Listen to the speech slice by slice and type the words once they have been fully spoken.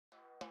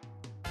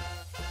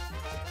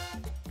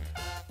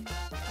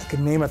could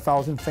name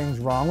 1,000 things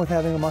wrong with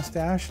having a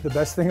mustache. The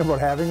best thing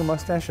about having a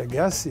mustache, I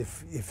guess,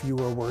 if you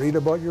were worried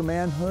about your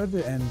manhood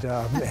and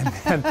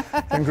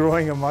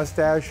growing a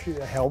mustache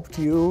helped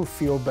you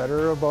feel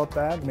better about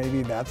that,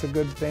 maybe that's a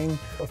good thing.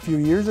 A few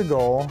years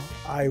ago,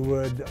 I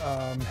would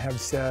have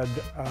said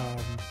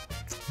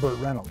Burt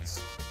Reynolds.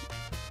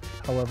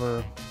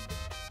 However,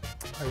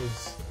 I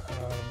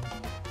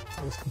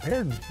was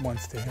compared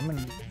once to him,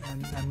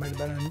 and I might have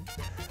been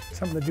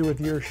something to do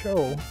with your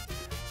show.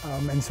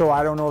 And so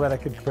I don't know that I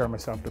could compare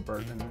myself to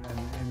Burt, and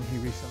he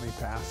recently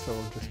passed, so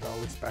just I'll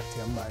respect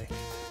him by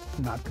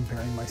not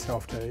comparing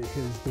myself to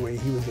the way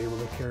he was able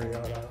to carry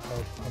out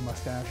a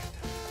mustache.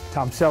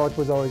 Tom Selleck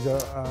was always a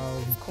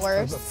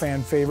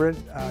fan favorite.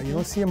 You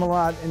don't see him a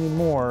lot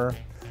anymore.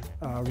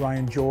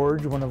 Ryan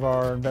George, one of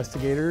our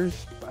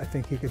investigators, I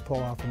think he could pull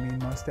off a mean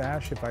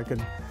mustache. If I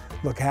could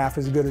look half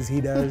as good as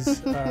he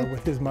does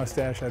with his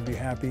mustache, I'd be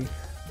happy.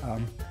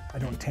 I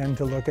don't tend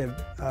to look at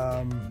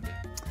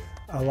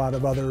a lot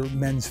of other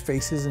men's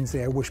faces and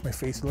say, I wish my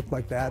face looked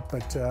like that,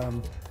 but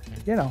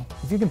you know,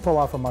 if you can pull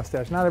off a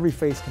mustache, not every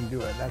face can do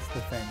it, that's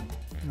the thing.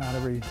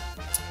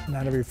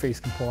 Not every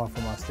face can pull off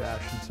a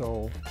mustache, and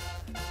so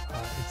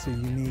it's a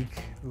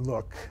unique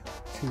look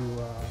to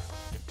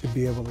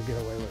be able to get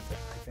away with it,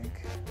 I think.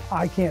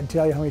 I can't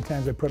tell you how many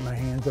times I put my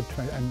hands up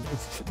to my, and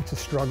it's a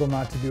struggle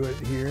not to do it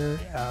here,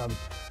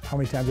 how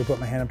many times I put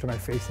my hand up to my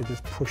face to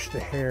just push the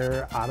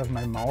hair out of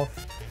my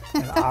mouth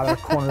and out of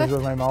the corners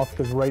of my mouth,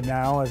 because right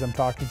now, as I'm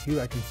talking to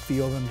you, I can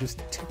feel them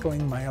just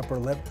tickling my upper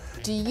lip.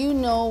 Do you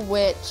know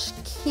which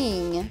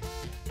king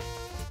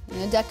in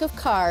a deck of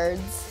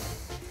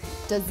cards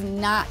does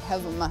not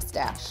have a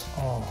mustache?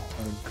 Oh,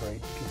 what a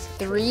great piece of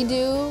Three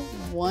do,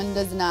 one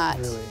does not.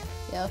 Really?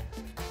 Yep.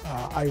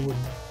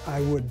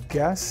 I would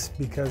guess,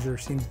 because there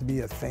seems to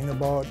be a thing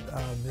about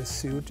this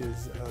suit,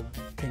 is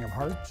King of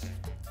Hearts.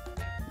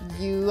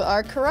 You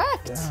are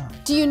correct. Yeah.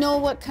 Do you know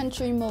what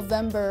country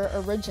Movember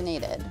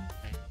originated?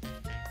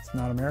 It's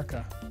not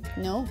America.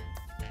 No.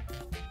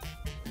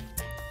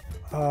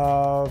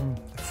 The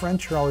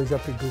French are always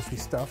up to goofy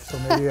stuff, so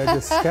maybe I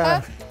just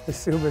kind of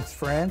assume it's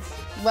France.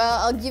 Well,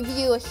 I'll give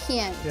you a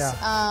hint.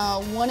 Yeah.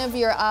 One of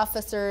your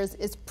officers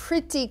is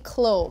pretty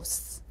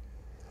close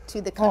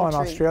to the country. Oh, in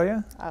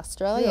Australia?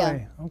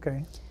 Australia. Really?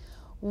 Okay.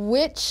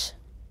 Which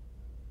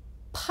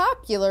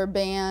popular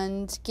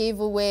band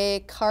gave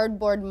away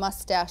cardboard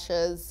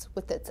mustaches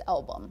with its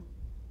album?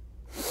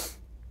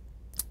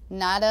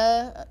 Not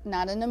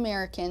an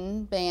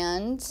American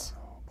band.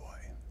 Oh boy.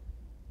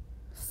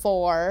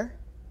 Four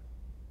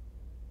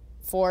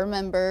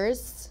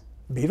members.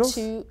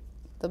 Beatles?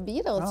 The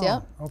Beatles, oh,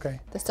 yep. Okay.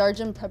 The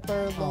Sgt.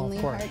 Pepper Lonely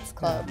Hearts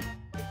Club.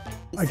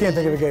 Yeah. I can't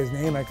think of the guy's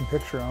name. I can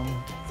picture him.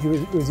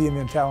 Was he in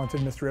the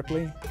Talented Miss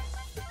Ripley?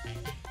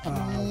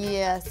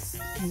 Yes.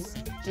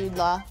 Jude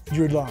Law.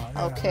 Jude Law.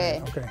 Yeah, okay.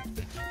 Right, okay.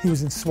 He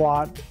was in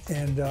SWAT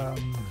and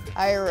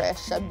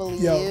Irish, I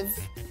believe.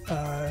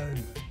 Yeah.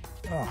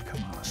 Oh,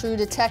 come on. True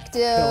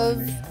Detective.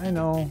 Killing me. I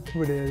know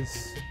who it is.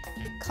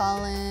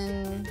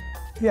 Colin.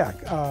 Yeah.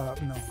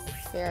 No.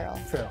 Farrell.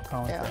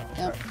 Colin Farrell.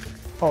 Yep. Right.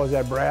 Oh, is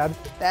that Brad?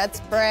 That's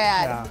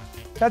Brad.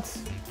 Yeah. I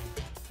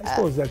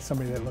suppose that's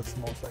somebody that looks the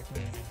most like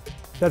me.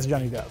 That's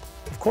Johnny Depp.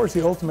 Of course,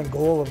 the ultimate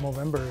goal of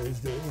Movember is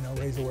to,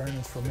 raise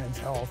awareness for men's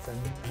health, and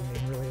I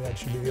mean, really, that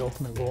should be the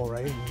ultimate goal,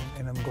 right?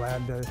 And I'm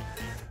glad to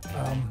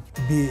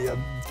be a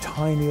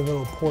tiny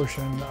little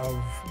portion of,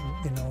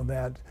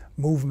 that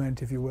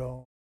movement, if you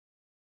will.